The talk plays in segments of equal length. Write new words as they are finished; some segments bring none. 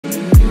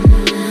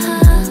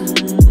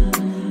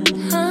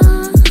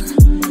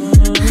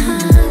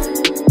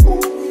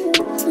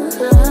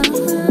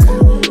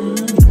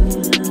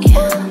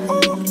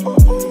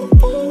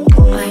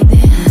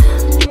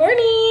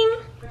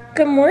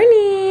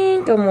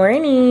Good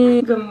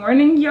morning. Good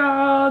morning,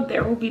 y'all.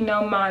 There will be no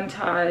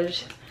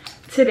montage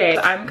today.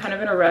 I'm kind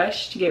of in a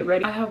rush to get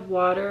ready. I have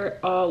water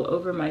all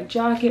over my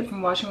jacket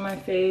from washing my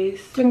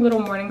face. Doing a little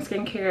morning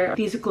skincare.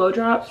 These glow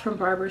drops from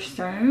Barbara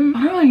Sturm.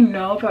 I don't really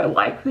know if I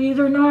like these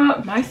or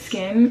not. My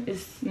skin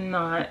is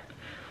not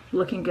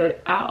looking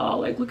good at all.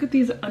 Like, look at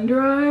these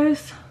under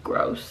eyes.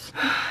 Gross.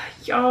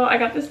 Y'all, I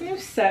got this new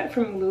set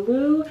from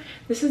Lulu.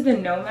 This is the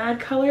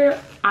Nomad color.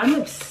 I'm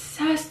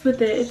obsessed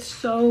with it. It's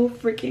so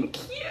freaking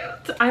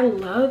cute. I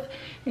love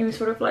any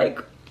sort of like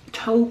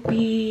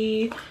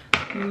taupey,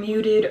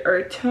 muted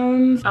earth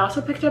tones. I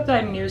also picked up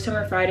that new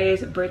Summer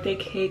Fridays birthday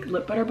cake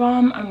lip butter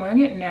balm. I'm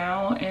wearing it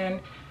now and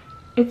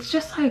it's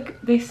just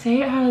like, they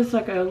say it has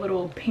like a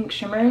little pink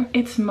shimmer.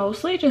 It's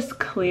mostly just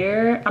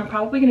clear. I'm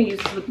probably gonna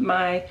use this with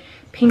my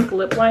pink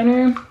lip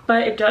liner,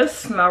 but it does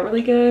smell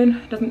really good.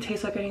 It doesn't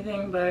taste like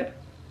anything, but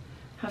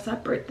has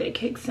that birthday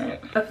cake scent.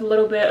 A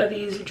little bit of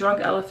these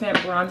Drunk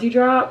Elephant bronzy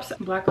drops.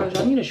 Black Rose,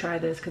 y'all need to try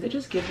this because it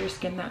just gives your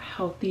skin that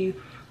healthy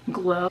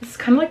glow. It's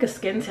kind of like a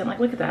skin tint. Like,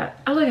 look at that.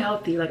 I look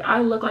healthy. Like,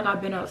 I look like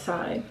I've been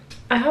outside.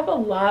 I have a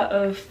lot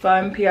of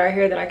fun PR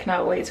here that I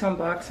cannot wait to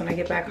unbox when I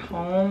get back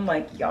home.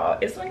 Like, y'all,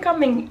 it's been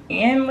coming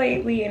in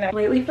lately. And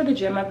lately for the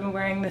gym, I've been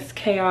wearing this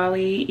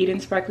Kayali Eden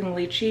Sparkling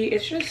Lychee.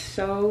 It's just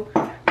so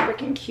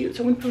freaking cute.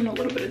 So I'm gonna put in a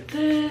little bit of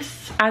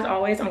this. As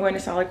always, I'm going to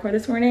Solid Core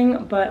this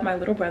morning, but my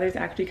little brother's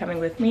actually coming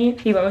with me.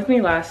 He went with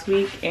me last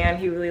week and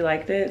he really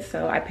liked it,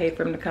 so I paid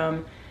for him to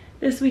come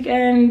this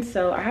weekend.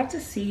 So I have to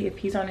see if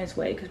he's on his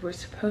way because we're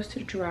supposed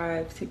to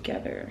drive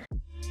together.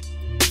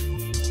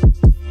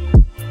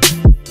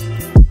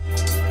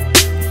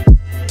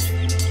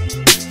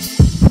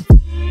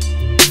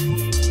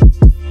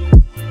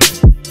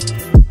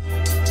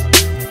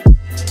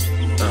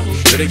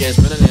 Again,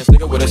 spinning ass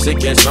nigga with a sick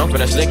ass mouth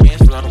and a slick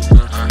ass flow.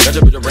 Got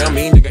your bitch around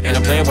me, nigga, and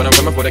I'm playing when I'm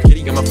coming for the kitty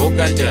and my folk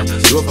goddamn.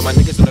 Do it for my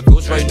niggas and the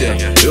ghost right there.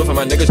 Do it for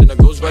my niggas and the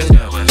ghost right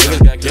now.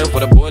 Niggas got killed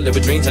for the boy,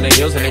 living dreams and the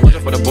hills, and they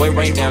watching for the boy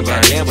right now.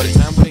 Goddamn, what a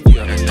time, what a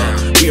year.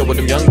 We are what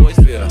them young boys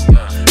feel.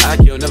 I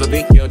kill, never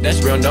be killed, that's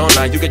real, no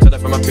lie. You can tell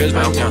that from my peers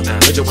right now.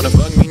 Bitch, you wanna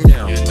fuck me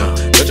now.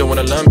 Bitch, you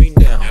wanna love me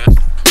down.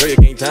 Girl, you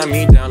can't tie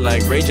me down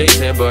like Ray J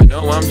said, but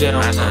no, I'm down.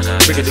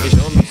 Freaking nigga,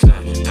 show me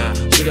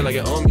something. Treat it like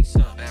you owe me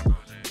something.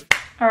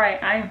 All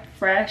right, I'm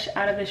fresh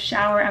out of the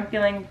shower. I'm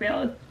feeling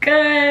real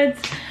good.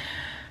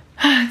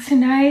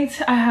 Tonight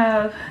I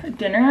have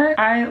dinner.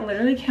 I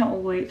literally can't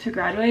wait to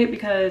graduate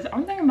because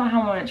I'm thinking about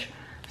how much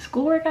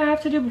schoolwork I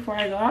have to do before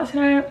I go out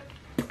tonight.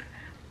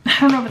 I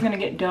don't know if it's gonna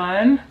get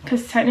done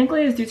because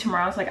technically it's due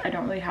tomorrow, so like I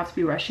don't really have to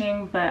be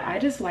rushing, but I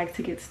just like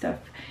to get stuff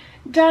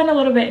done a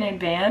little bit in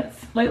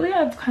advance. Lately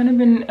I've kind of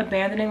been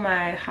abandoning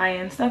my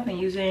high-end stuff and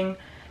using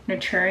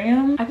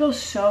Naturium. I feel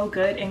so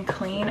good and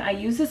clean. I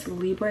use this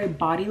Libre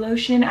body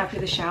lotion after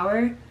the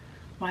shower.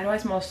 Why do I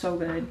smell so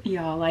good?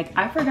 Y'all, like,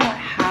 I forgot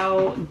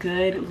how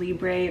good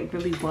Libre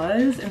really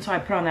was, and so I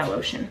put on that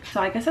lotion. So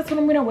I guess that's what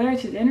I'm gonna wear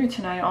to dinner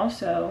tonight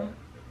also.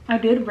 I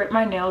did rip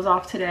my nails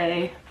off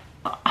today.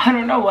 I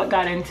don't know what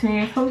got into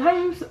me.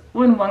 Sometimes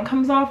when one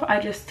comes off,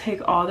 I just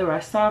take all the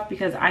rest off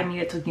because I need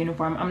it to look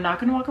uniform. I'm not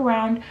gonna walk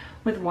around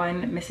with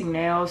one missing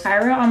nail.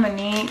 Kyra on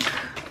Monique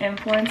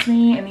influenced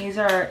me, and these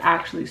are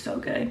actually so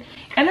good.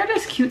 And they're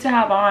just cute to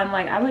have on.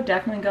 Like, I would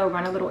definitely go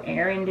run a little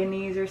errand in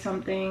these or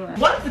something.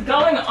 What's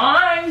going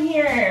on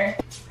here?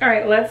 All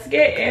right, let's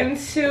get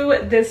into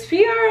this PR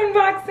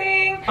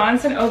unboxing. Dawn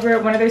sent over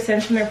one of their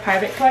scents from their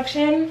private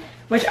collection,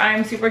 which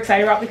I'm super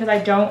excited about because I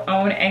don't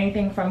own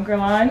anything from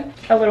Guerlain.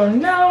 A little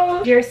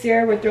note. Dear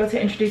Sierra, we're thrilled to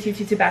introduce you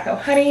to Tobacco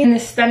Honey. In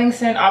this stunning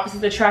scent,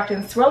 opposites attract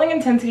in swirling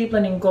intensity,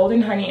 blending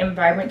golden honey and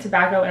vibrant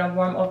tobacco in a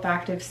warm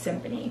olfactive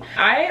symphony.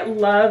 I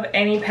love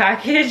any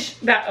package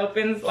that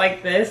opens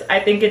like this. I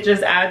think it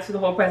just adds to the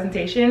whole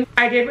presentation.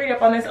 I did read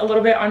up on this a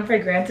little bit on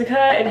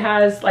Fragrantica. It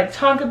has like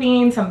tonka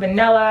bean, some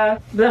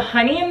vanilla. The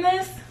honey in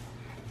this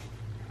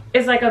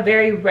is like a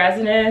very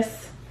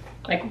resinous,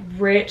 like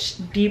rich,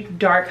 deep,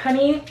 dark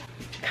honey.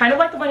 Kind of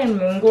like the one in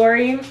Moon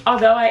Glory,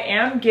 although I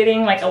am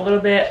getting like a little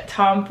bit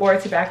Tom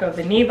Ford Tobacco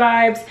Vanille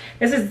vibes.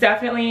 This is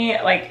definitely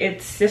like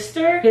its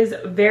sister. It is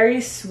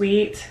very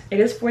sweet. It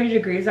is 40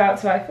 degrees out,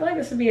 so I feel like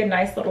this would be a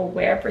nice little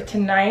wear for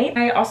tonight.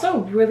 I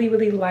also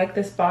really like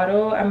this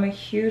bottle. I'm a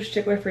huge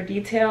stickler for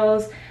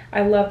details.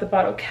 I love the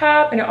bottle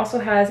cap, and it also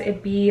has a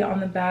bee on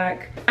the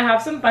back. I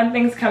have some fun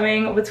things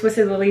coming with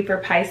Twisted Lily for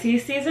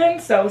Pisces season,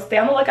 so stay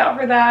on the lookout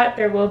for that.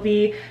 There will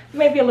be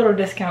maybe a little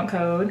discount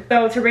code.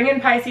 So to ring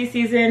in Pisces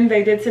season,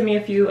 they did send me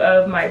a few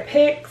of my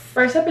picks.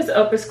 First up is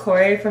Opus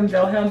Core from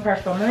Wilhelm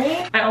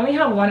Parfumerie. I only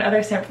have one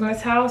other scent from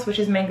this house, which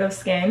is Mango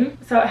Skin.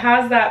 So it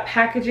has that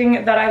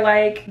packaging that I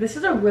like. This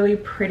is a really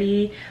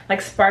pretty,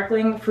 like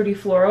sparkling fruity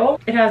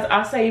floral. It has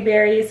acai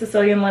berry,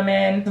 Sicilian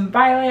lemon, some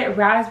violet,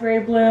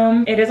 raspberry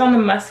bloom. It is on the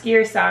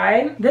muskier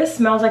side. This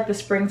smells like the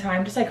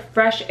springtime, just like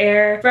fresh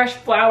air, fresh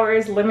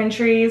flowers, lemon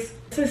trees.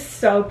 This is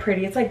so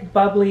pretty. It's like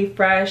bubbly,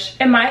 fresh.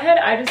 In my head,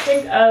 I just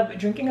think of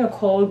drinking a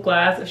cold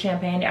glass of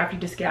champagne after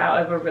you just get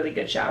out of a really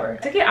good shower.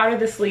 I took it out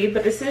of the sleeve,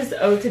 but this is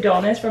Ode to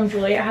Dullness from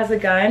Juliet Has a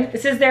Gun.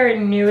 This is their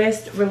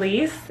newest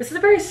release. This is a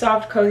very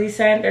soft, cozy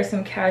scent. There's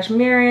some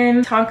cashmere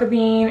in, tonka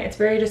bean. It's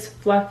very just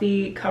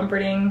fluffy,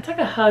 comforting. It's like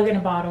a hug in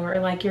a bottle, or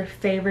like your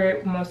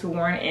favorite, most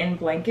worn in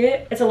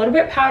blanket. It's a little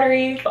bit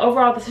powdery.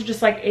 Overall, this is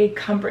just like a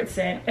comfort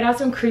scent. It has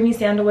some creamy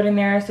sandalwood in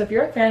there. So if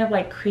you're a fan of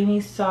like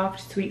creamy,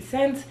 soft, sweet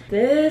scents,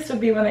 this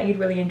would be one that you'd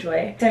really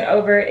enjoy. Sent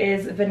over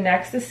is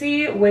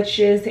Vanextasy, which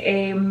is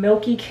a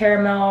milky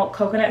caramel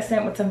coconut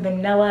scent with some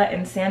vanilla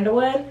and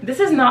sandalwood. This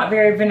is not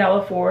very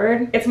vanilla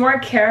forward. It's more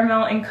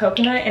caramel and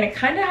coconut, and it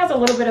kind of has a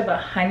little bit of a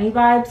honey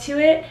vibe to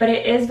it, but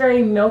it is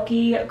very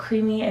milky,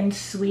 creamy, and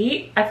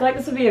sweet. I feel like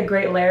this would be a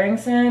great layering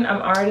scent.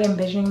 I'm already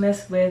envisioning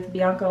this with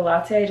Bianco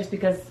Latte just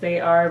because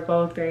they are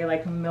both very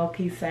like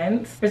milky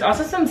scents. There's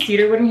also some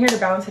cedarwood in here to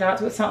balance it out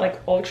so it's not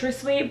like ultra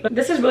sweet, but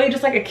this is really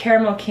just like a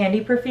caramel candy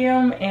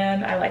perfume,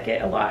 and I like it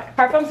a lot.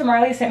 Parfums de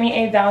Marly sent me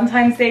a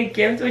Valentine's Day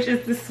gift, which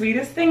is the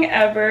sweetest thing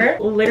ever.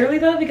 Literally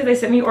though, because they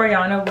sent me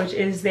Oriana, which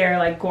is their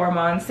like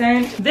gourmand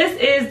scent. This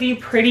is the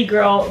pretty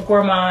girl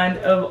gourmand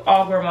of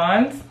all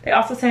gourmands. They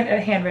also sent a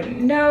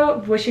handwritten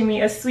note wishing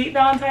me a sweet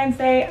Valentine's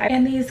Day,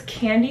 and these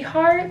candy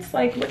hearts.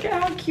 Like, look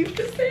at how cute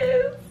this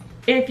is.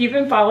 If you've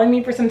been following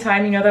me for some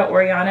time, you know that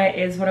Oriana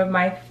is one of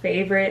my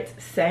favorite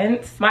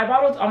scents. My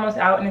bottle's almost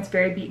out and it's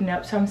very beaten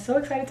up, so I'm so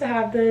excited to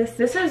have this.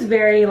 This is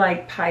very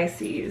like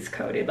Pisces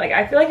coated. Like,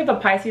 I feel like if a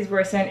Pisces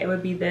were a scent, it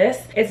would be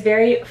this. It's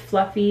very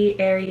fluffy,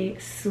 airy,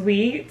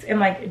 sweet,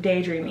 and like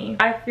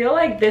daydreamy. I feel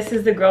like this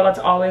is the girl that's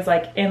always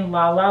like in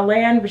La La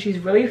Land, but she's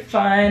really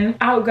fun,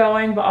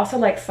 outgoing, but also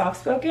like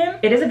soft-spoken.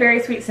 It is a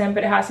very sweet scent,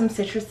 but it has some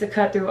citrus to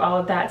cut through all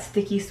of that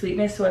sticky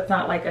sweetness, so it's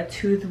not like a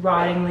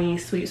tooth-rottingly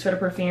sweet sort of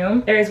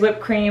perfume. There is whipped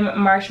cream,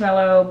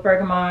 marshmallow,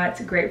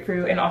 bergamot,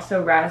 grapefruit, and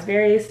also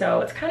raspberry, so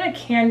it's kind of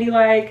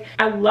candy-like.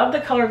 I love the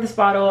color of this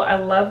bottle. I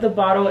love the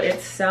bottle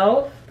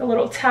itself, the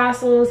little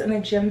tassels and the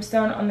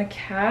gemstone on the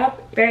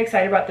cap. Very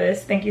excited about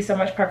this. Thank you so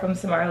much,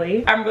 Parfums de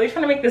Marly. I'm really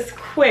trying to make this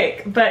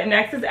quick, but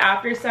next is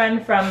After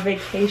Sun from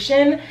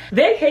Vacation.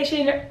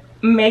 Vacation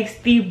makes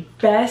the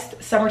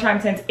best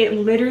summertime scents. It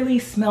literally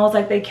smells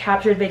like they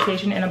captured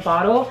vacation in a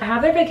bottle. I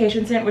have their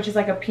vacation scent, which is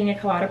like a pina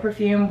colada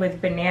perfume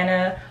with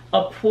banana,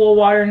 a pool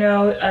water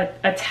note,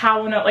 a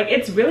towel note. Like,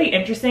 it's really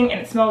interesting and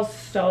it smells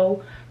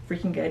so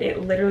freaking good. It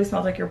literally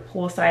smells like your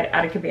poolside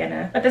at a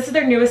cabana. But this is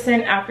their newest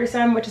scent, After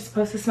Sun, which is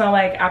supposed to smell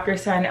like After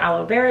Sun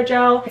aloe vera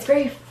gel. It's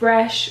very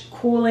fresh,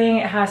 cooling.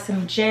 It has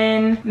some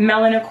gin,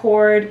 melon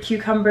accord,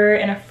 cucumber,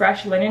 and a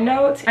fresh linen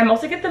note. I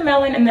mostly get the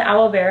melon and the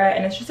aloe vera,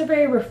 and it's just a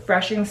very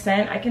refreshing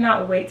scent. I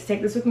cannot wait to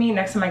take this with me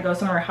next time I go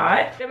somewhere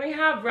hot. Then we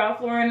have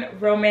Ralph Lauren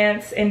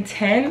Romance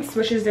Intense,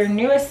 which is their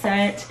newest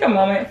scent. Take a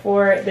moment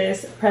for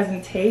this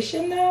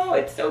presentation though.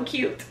 It's so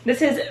cute.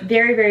 This is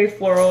very, very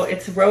floral.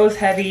 It's rose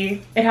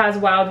heavy. It has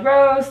wild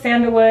rose,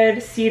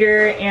 sandalwood,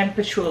 cedar, and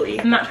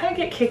patchouli. I'm not trying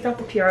to get kicked off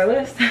the PR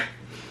list,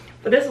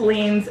 but this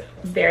leans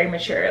very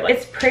mature. Like,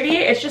 it's pretty,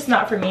 it's just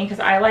not for me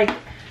because I like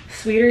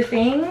sweeter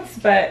things,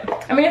 but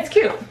I mean, it's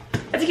cute.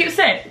 It's a cute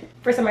scent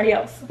for somebody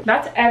else.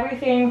 That's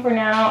everything for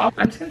now.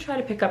 I'm just gonna try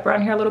to pick up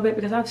around here a little bit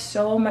because I have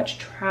so much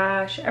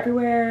trash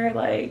everywhere.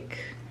 Like,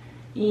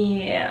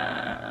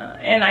 yeah,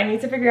 and I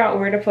need to figure out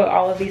where to put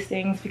all of these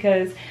things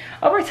because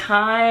over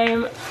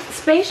time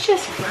space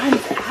just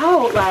runs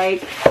out.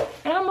 Like,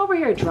 and I'm over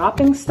here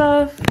dropping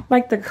stuff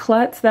like the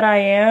klutz that I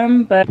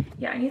am. But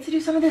yeah, I need to do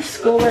some of this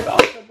schoolwork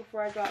also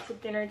before I go out to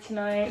dinner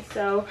tonight.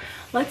 So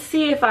let's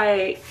see if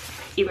I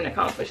even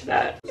accomplish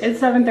that. It's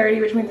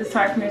 7:30, which means it's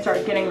time for me to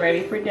start getting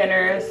ready for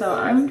dinner. So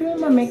I'm doing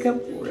my makeup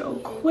real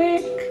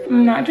quick.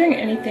 I'm not doing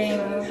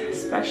anything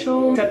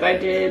special, except I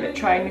did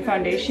try a new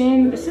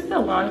foundation. This is the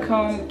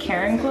Lancome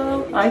Karen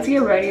Glow. I like to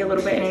get ready a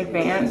little bit in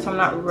advance, so I'm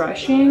not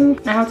rushing.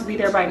 I have to be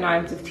there by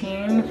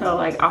 9:15, so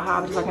like I'll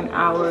have just like an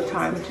hour of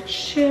time to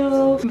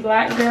chill.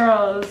 Black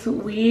girls,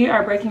 we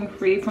are breaking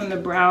free from the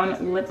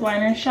brown lip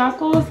liner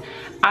shackles.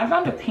 I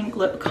found a pink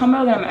lip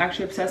combo that I'm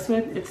actually obsessed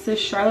with. It's this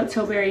Charlotte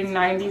Tilbury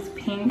 90s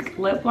pink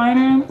lip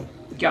liner.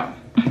 Yo,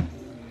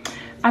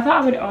 I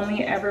thought I would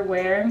only ever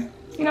wear,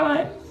 you know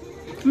what?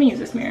 Let me use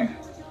this mirror.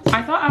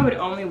 I thought I would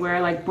only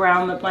wear like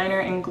brown lip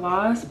liner and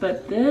gloss,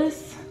 but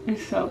this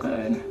is so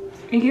good.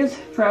 It gives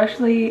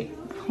freshly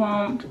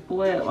plumped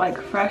lip, like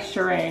fresh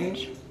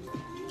syringe.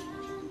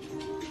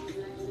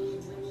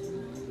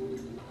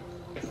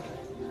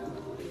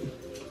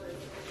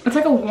 It's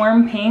like a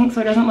warm pink,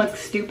 so it doesn't look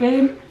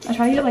stupid. I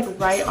try to get like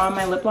right on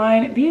my lip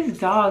line. These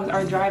dogs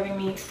are driving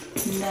me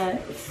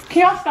nuts.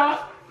 Can y'all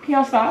stop? Can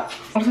y'all stop?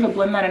 I'm just gonna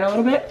blend that in a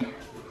little bit.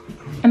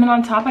 And then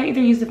on top, I either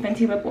use the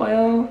Fenty lip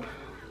oil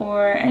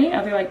or any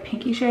other like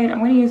pinky shade. I'm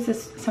gonna use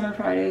this Summer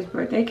Fridays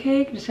birthday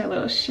cake. Just a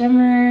little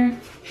shimmer,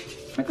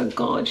 like a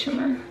gold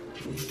shimmer.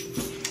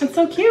 It's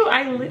so cute.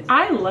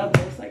 I love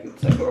this. Like,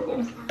 it's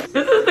adorable.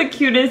 This is the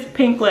cutest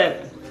pink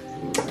lip.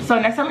 So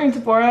next time I'm in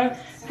Sephora,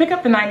 pick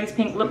up the 90s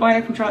pink lip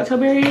liner from Charlotte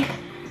Tilbury.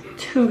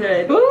 Too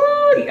good.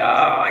 Ooh,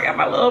 y'all, I got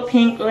my little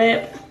pink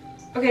lip.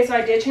 Okay, so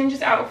I did change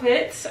his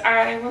outfits.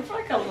 I went for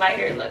like a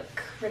lighter look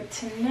for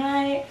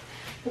tonight.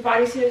 The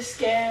bodysuit is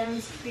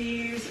Skims.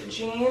 These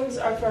jeans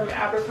are from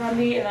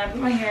Abercrombie, and I put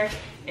my hair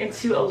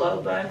into a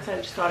low bun because I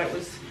just thought it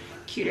was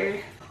cuter.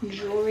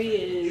 Jewelry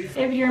is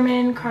David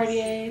Yurman,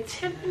 Cartier,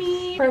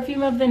 Tiffany.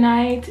 Perfume of the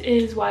night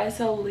is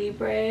YSL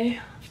Libre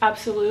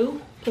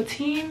Absolute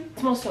Platine. It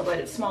smells so good.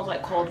 It smells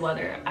like cold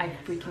weather. I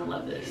freaking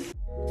love this.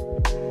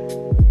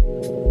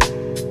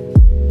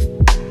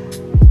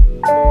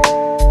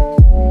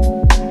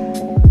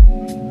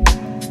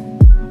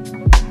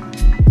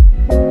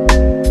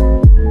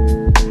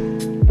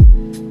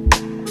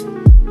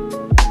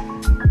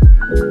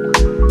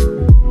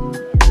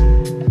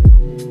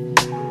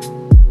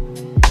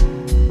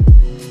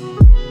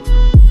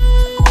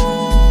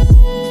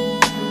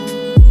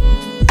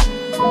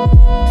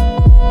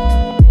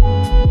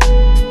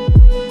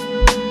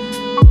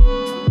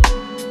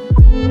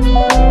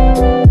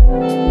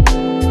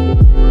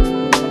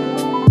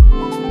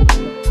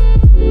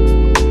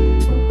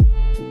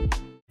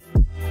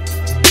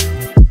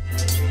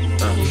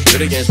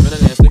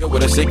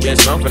 Sick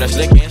ass smoke for that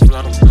slick ass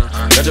flow.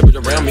 Got your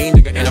bitch around me,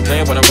 nigga, and I'm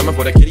playing when I'm coming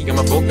for the kitty and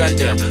my folk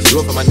goddamn. Do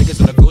it for my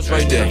niggas and the ghost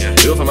right there.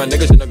 Do it for my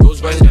niggas and the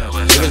ghost right now.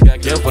 Niggas got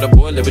killed for the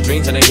boy, living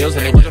dreams in the hills,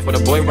 and they watching for the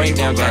boy right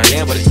now.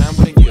 Goddamn, by the time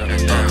for the year.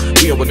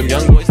 We are what them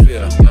young boys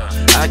feel.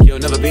 I kill,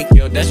 never be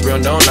killed, that's real,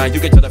 no lie. You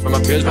can tell that from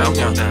my peers right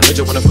now.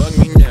 Bitch, you wanna fuck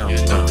me now.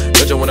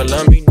 Bitch, you wanna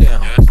love me down.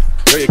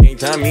 Girl, you can't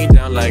tie me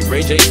down like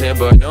Ray J said,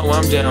 but no,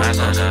 I'm down.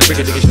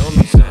 Freaking nigga, show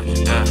me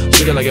something.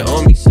 Treat it like it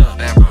owe me something.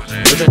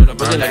 Pushing on the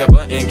pussy like a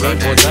button, can't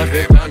pull time,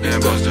 fit, pound,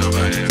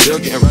 still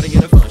getting ready to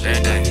get a function.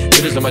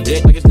 Bitches on my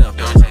dick like it's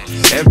nothing.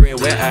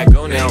 Everywhere I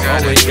go now,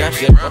 always got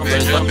shit bumping,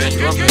 jumping.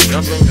 Sick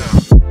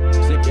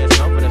ass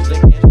smoke for that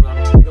slick ass flow.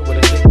 Nigga with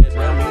a sick ass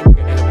round me,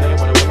 nigga, and I'm playing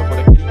when I'm running for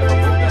the kitty, got my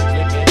foot got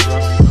slick ass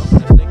flow.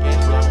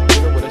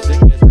 Smoke for that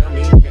slick ass flow. Nigga with a sick ass round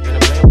me, nigga, and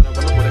I'm playing when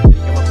I'm running for the kitty,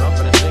 got my flow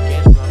for that slick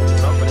ass flow.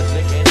 Smoke for that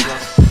slick ass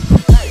flow.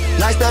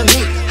 Nice to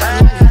meet.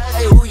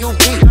 Hey, who you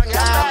be?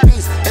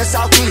 Diabetes and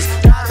Southeast.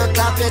 Gotta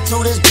clap into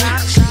this beat.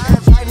 She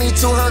invite me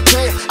to her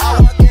crib. I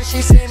walk in,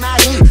 she see my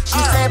heat. She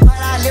said, but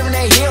I live in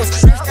the hills.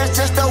 That's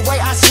just the way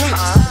I sleep.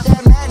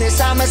 That madness,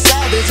 I'm a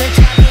savage. And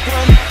traffic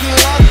will make you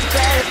love me.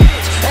 Bad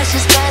bitch, and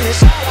she's Spanish.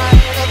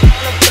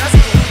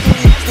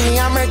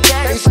 I'm her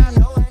daddy.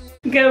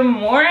 Good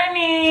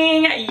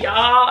morning,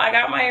 y'all. I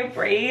got my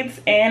braids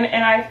in,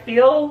 and I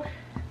feel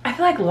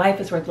like life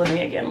is worth living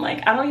again.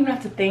 Like, I don't even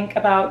have to think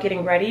about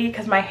getting ready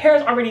because my hair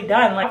is already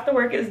done. Like, the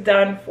work is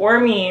done for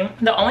me.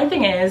 The only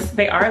thing is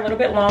they are a little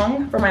bit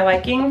long for my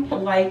liking,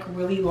 like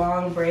really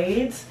long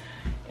braids.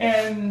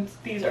 And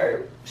these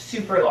are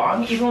super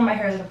long, even when my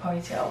hair is in a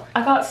ponytail.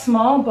 I got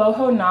small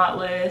boho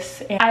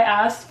knotless, and I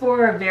asked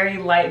for a very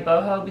light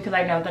boho because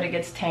I know that it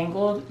gets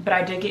tangled, but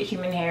I did get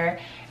human hair.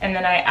 And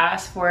then I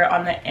asked for it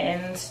on the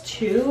ends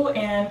too.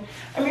 And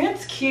I mean,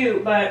 it's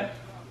cute, but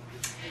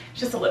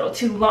just a little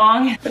too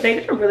long. But they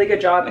did a really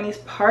good job, and these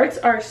parts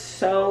are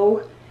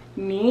so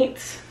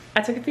neat.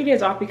 I took a few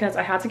days off because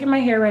I had to get my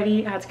hair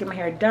ready, I had to get my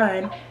hair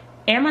done,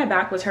 and my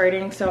back was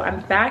hurting, so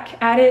I'm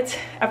back at it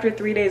after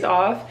 3 days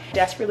off.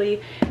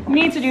 Desperately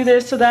need to do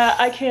this so that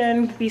I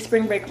can be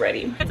spring break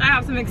ready. I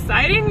have some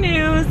exciting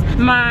news.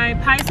 My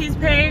Pisces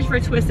page for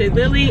Twisted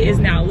Lily is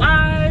now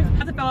live.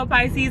 As a fellow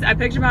Pisces, I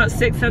picked about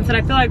 6 scents that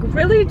I feel like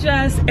really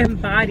just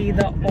embody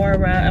the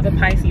aura of a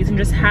Pisces and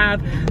just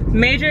have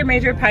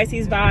major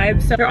Pisces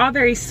vibes. So they're all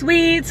very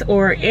sweet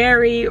or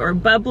airy or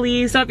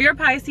bubbly. So if you're a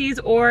Pisces,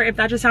 or if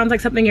that just sounds like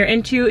something you're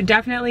into,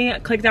 definitely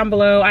click down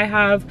below. I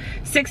have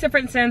 6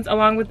 different scents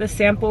along with the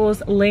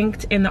samples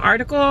linked in the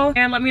article,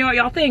 and let me know what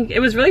y'all think. It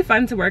was really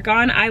fun to work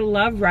on. I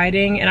love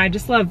writing, and I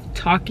just love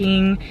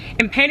talking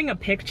and painting a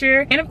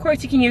picture. And of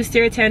course, you can use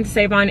Tier 10 to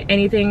save on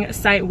anything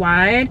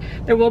site-wide.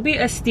 There will be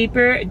a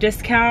steeper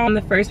discount on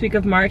the first week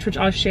of March, which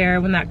I'll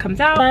share when that comes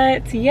out.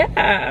 But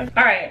yeah,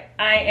 all right,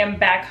 I am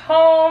back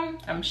home.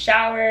 I'm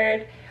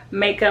showered,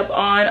 makeup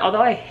on.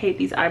 Although I hate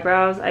these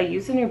eyebrows, I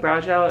used a new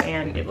brow gel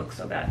and it looks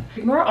so bad.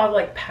 Ignore all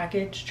like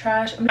package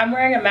trash. I'm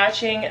wearing a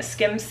matching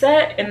skim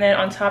set, and then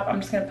on top I'm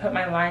just gonna put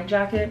my line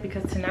jacket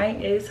because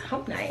tonight is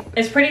hump night.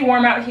 It's pretty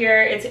warm out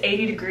here. It's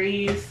 80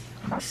 degrees.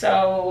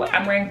 So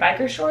I'm wearing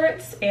biker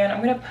shorts, and I'm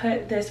gonna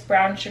put this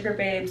Brown Sugar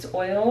Babes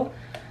oil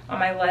on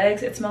my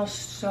legs. It smells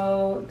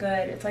so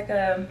good. It's like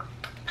a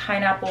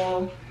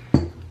pineapple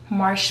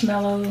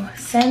marshmallow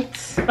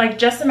scent. Like,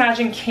 just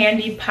imagine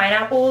candied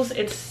pineapples.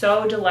 It's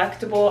so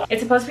delectable.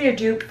 It's supposed to be a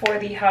dupe for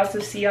the House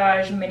of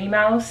Sillage Minnie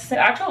Mouse. The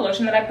actual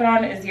lotion that I put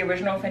on is the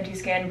original Fenty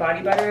Skin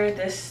body butter.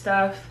 This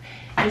stuff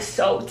is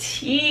so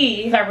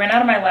tea. I ran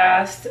out of my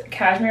last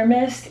cashmere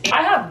mist.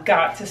 I have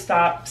got to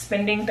stop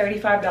spending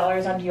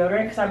 $35 on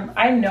deodorant because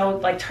I know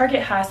like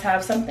Target has to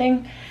have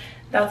something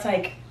that's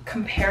like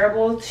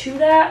comparable to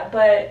that,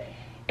 but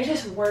it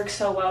just works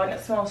so well and it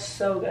smells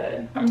so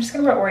good. I'm just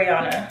gonna put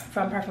Oriana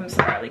from Perfume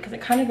because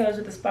it kind of goes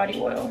with this body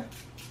oil.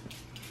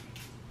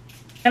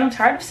 And I'm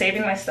tired of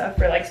saving my stuff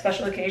for like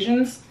special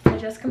occasions. I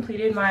just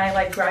completed my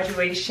like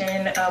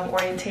graduation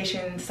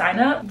orientation sign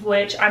up,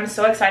 which I'm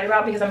so excited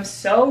about because I'm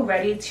so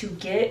ready to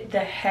get the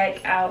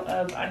heck out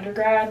of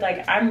undergrad.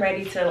 Like I'm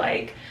ready to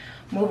like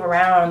move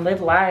around,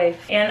 live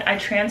life. And I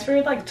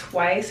transferred like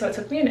twice, so it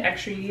took me an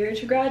extra year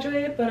to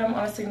graduate, but I'm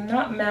honestly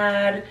not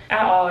mad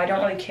at all. I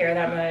don't really care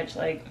that much.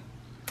 Like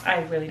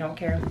I really don't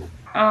care.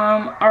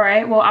 All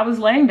right, well, I was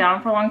laying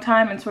down for a long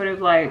time and sort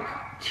of like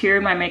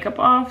teared my makeup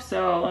off,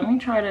 so let me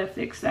try to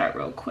fix that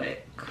real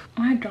quick.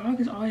 My dog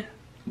is always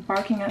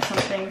barking at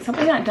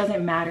something that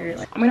doesn't matter.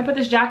 Like, I'm gonna put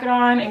this jacket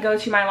on and go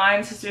to my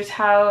line sister's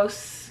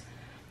house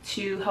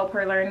to help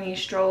her learn these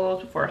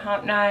strolls before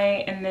hump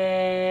night, and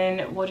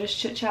then we'll just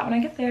chit chat when I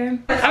get there.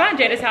 I'm at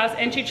Jada's house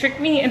and she tricked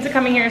me into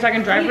coming here so I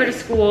can drive her to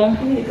school.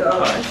 Oh my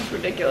gosh, this is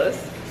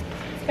ridiculous.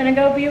 Gonna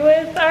go be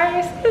with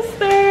our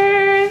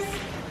sisters.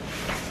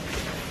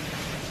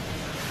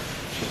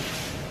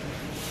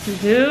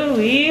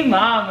 Dewey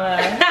mama.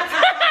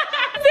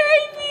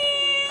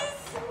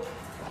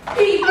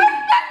 Babies.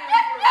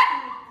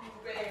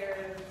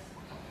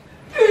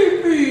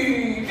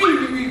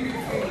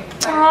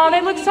 Oh,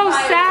 they look so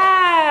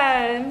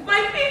sad.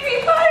 My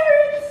baby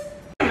pirates.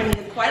 I'm gonna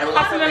need quite a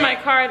lot Awesome of in my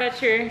car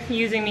that you're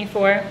using me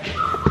for.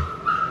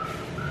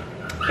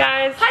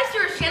 Guys. Hi,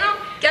 Stuart's channel.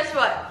 Guess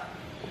what?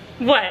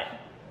 What?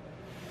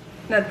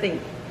 Nothing.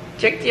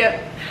 Tricked you.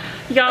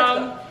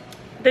 Y'all,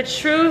 the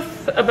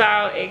truth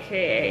about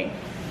AKA,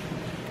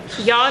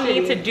 y'all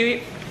need to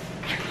do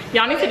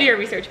your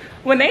research.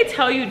 When they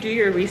tell you do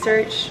your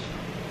research,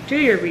 do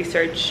your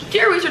research. Do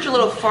your research a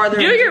little farther.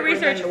 Do your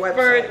research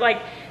for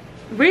like,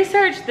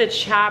 research the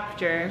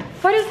chapter.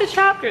 What is the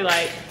chapter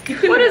like?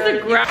 What is the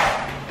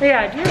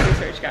yeah, do your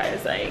research,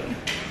 guys. Like,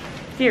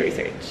 do your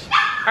research.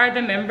 Are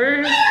the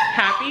members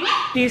happy?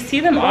 Do you see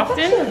them often?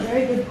 That's actually a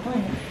very good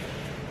point.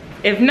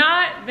 If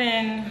not,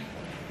 then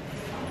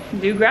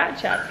do grad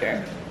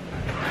chapter.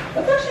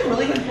 That's actually a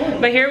really good point.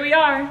 But here we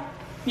are,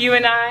 you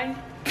and I.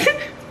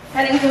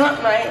 Heading to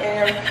hump night,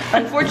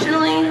 and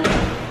unfortunately,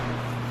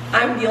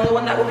 I'm the only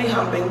one that will be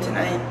humping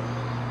tonight.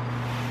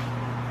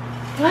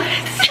 What?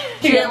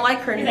 She didn't like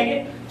her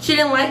name. She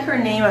didn't like her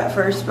name at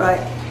first, but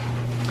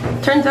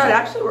turns out it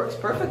actually works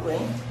perfectly.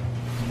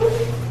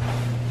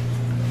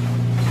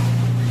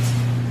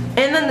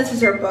 And then this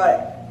is her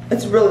butt.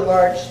 It's really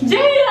large.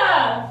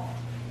 Jada!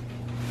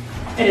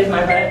 It is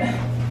my butt.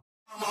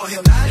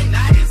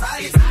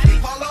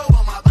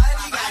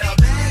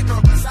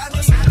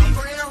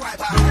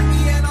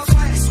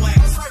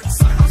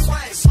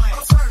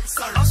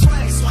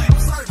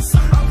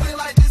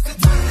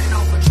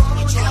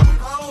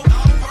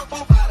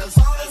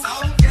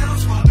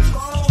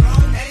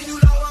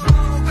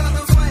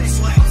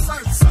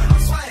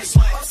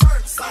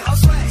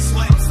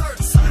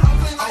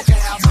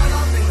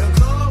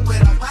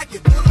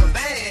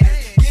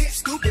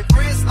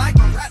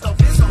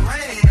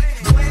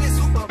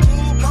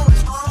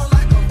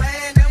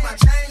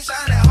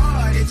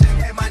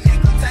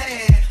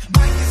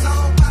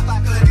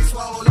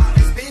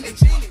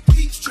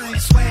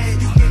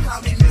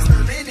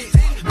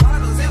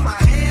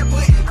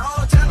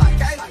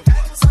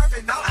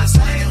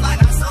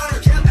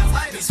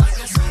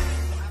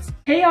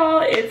 Hey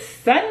y'all, it's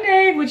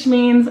Sunday, which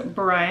means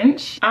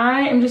brunch.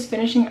 I am just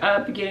finishing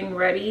up getting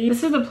ready.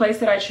 This is the place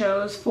that I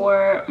chose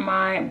for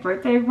my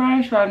birthday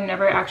brunch, but I've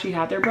never actually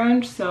had their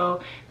brunch,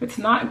 so if it's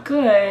not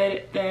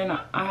good, then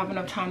I have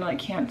enough time to like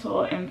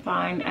cancel and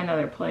find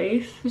another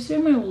place. Just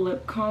doing my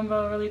lip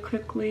combo really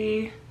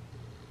quickly.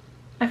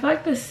 I feel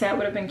like this set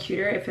would have been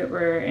cuter if it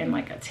were in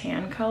like a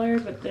tan color,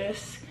 but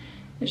this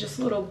is just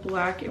a little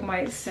black and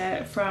white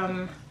set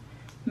from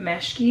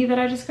Meshki that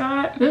I just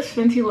got. This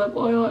Fenty lip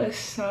oil is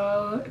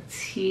so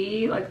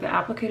tea. Like the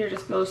applicator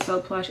just feels so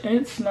plush and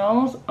it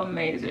smells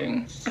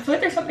amazing. I feel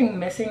like there's something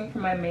missing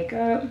from my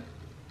makeup.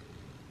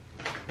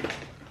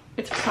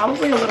 It's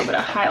probably a little bit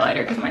of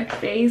highlighter because my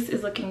face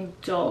is looking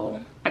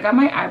dull. I got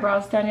my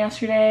eyebrows done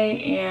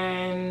yesterday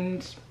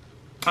and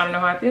I don't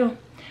know how I feel.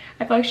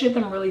 I feel like she did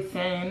them really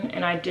thin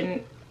and I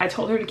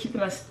told her to keep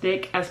them as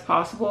thick as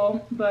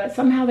possible, but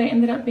somehow they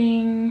ended up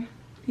being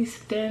these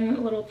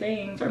thin little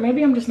things. Or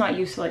maybe I'm just not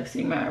used to like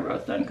seeing my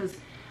eyebrows done because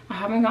I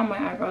haven't got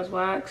my eyebrows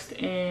waxed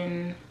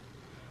in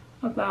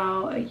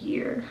about a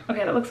year.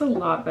 Okay, that looks a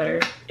lot better.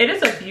 It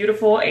is a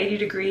beautiful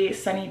 80-degree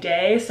sunny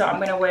day, so I'm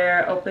gonna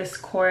wear Opus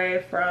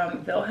Core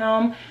from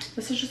Wilhelm.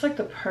 This is just like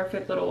the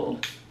perfect little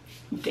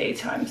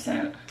daytime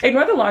scent.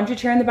 Ignore the laundry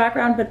chair in the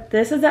background, but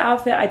this is the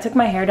outfit. I took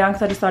my hair down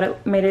because I just thought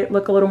it made it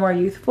look a little more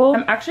youthful.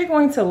 I'm actually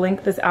going to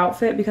link this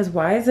outfit because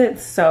why is it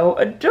so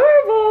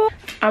adorable?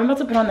 I'm about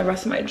to put on the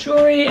rest of my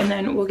jewelry and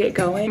then we'll get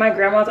going. My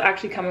grandma's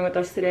actually coming with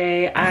us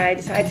today. I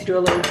decided to do a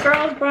little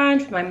girls brunch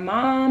with my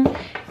mom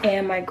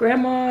and my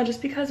grandma just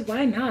because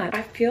why not?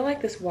 I feel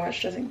like this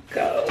watch doesn't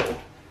go.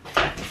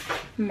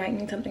 Might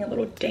need something a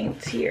little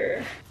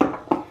daintier.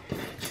 I'm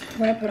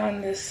gonna put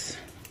on this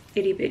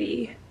itty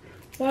bitty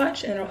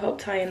watch and it'll help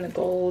tie in the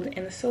gold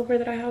and the silver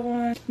that I have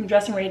on. I'm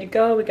dressed and ready to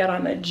go. We got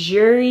on the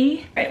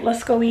jewelry. All right,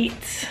 let's go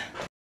eat.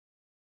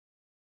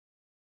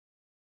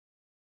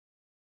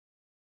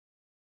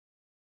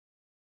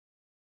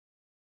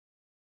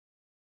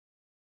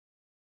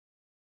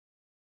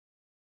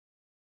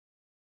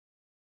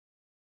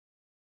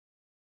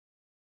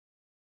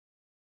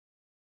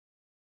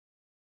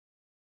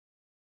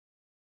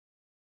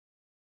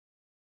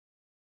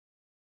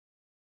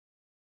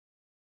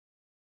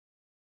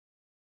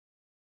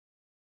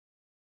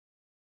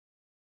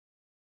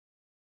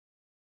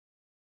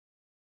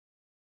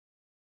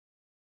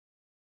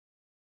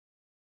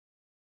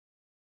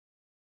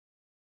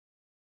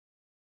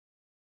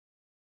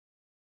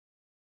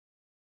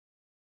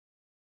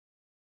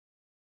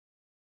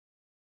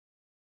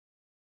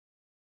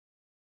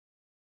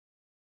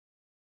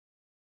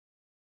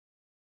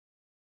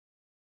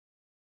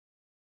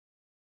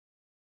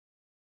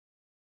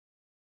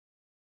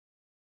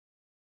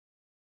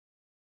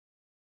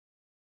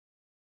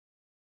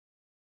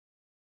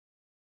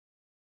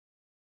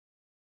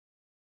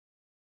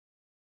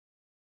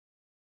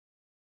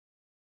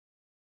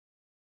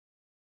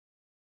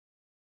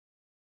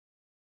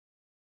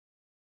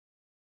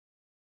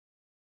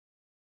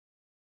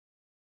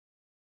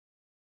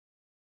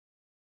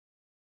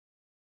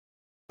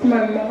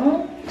 My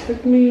mom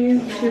took me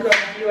to go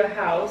view a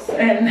house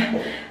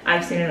and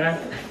I've seen enough.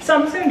 So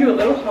I'm just gonna do a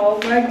little haul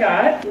of what I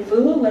got.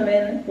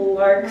 Lululemon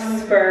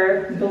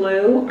Larkspur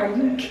Blue. Are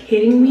you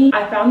kidding me?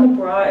 I found the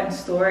bra in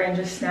store and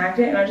just snagged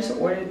it and I just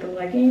ordered the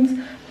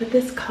leggings. But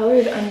this color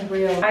is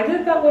unreal. I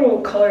did that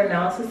little color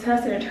analysis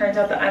test and it turns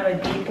out that I'm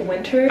a deep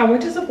winter. I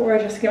went to Sephora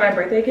just to get my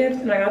birthday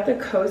gift and I got the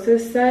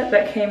Kosas set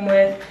that came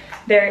with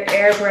their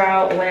Air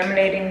Brow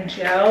Laminating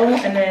Gel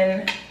and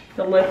then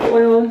the lip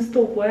oil. It's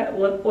the wet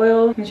lip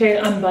oil in shade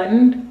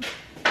Unbuttoned.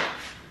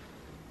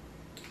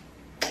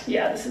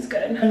 Yeah, this is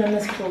good. And then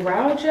this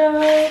brow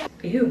gel.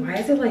 Ew, why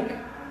is it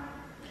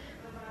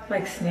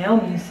like snail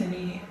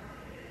mucin-y?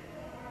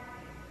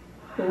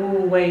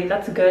 Oh wait,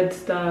 that's good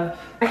stuff.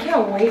 I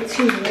can't wait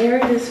to wear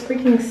this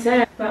freaking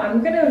set. But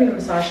I'm gonna get a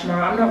massage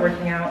tomorrow. I'm not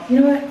working out.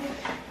 You know what?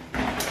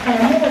 I'm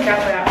gonna work out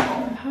at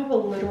home. I have a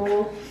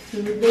little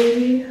food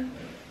baby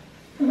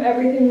from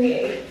everything we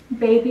ate.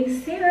 Baby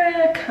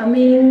Sarah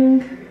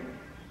coming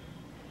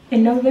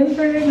in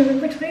November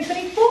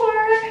 2024.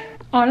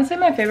 Honestly,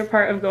 my favorite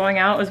part of going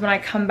out is when I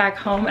come back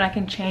home and I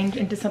can change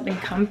into something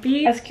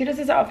comfy. As cute as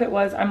this outfit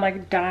was, I'm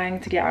like dying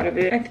to get out of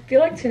it. I feel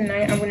like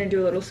tonight I'm gonna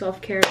do a little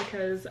self-care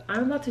because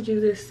I'm about to do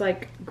this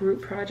like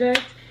group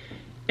project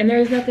and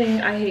there's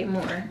nothing I hate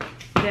more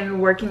than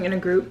working in a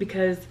group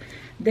because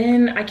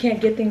then I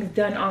can't get things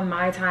done on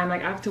my time.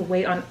 Like I have to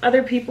wait on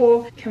other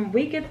people. Can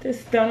we get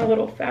this done a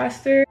little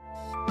faster?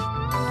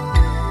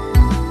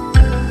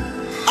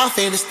 I'm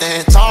finna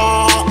stand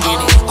tall in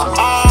it,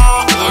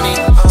 all in it.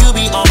 You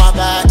be on my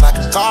back like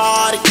a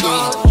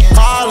cardigan.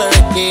 Call her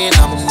again,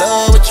 I'm in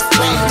love with your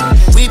friend.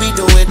 We be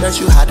doing dirt,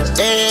 you had the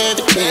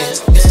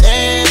evidence. It's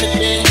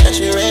evident that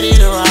you're ready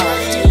to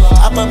ride.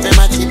 Hop up in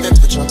my Jeep and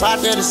put your back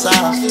to the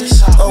side.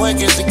 Go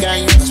against the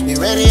gang, you must be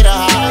ready to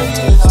hide.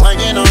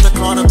 Swinging on the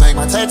corner, bang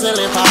my tail till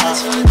it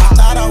pops. I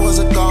thought I was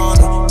a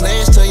goner,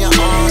 place to your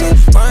honor.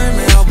 Burn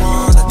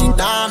marijuana, deep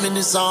diamond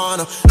is on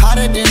her.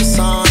 Hotter than the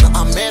sauna,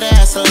 I met her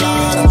at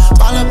Salada.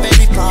 Follow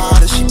baby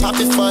Prada, she popped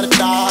it for the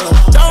dollar.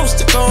 Don't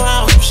stick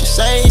around, she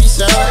say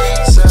yourself.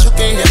 You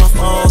can hit my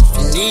phone if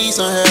you need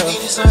some help.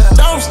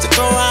 Don't stick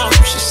around,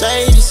 she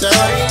say yourself.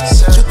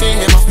 You can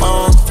hit my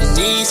phone if you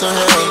need some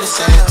help.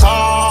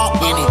 Tall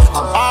in it,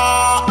 I'm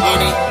all in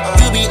it.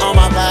 You be on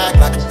my back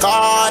like a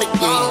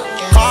cardigan.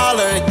 Call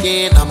her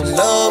again, I'm in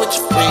love with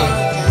your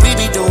friend. We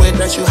be doing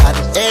that, you had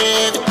the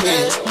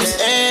evidence. It's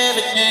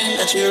evident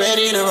that you're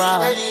ready to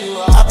ride.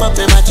 Hop up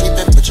in my Jeep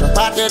and put your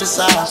back to the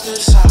side.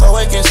 Go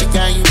against the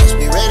gang, you must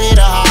be ready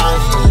to hide.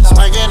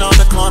 Swinging on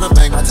the corner,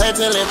 bang my tail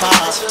till it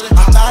pops.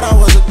 I thought I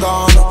was a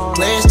goner,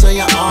 place to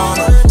your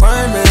honor.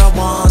 Burn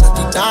marijuana,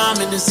 the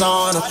diamond is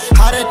on her.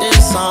 Hotter than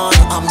the sauna,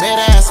 I met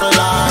her at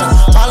Salada.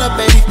 Follow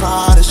baby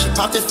Prada, she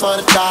popped it for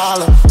the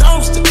dollar.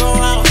 Don't stick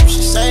around,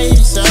 she say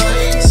yourself.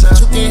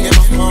 You can hit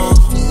my phone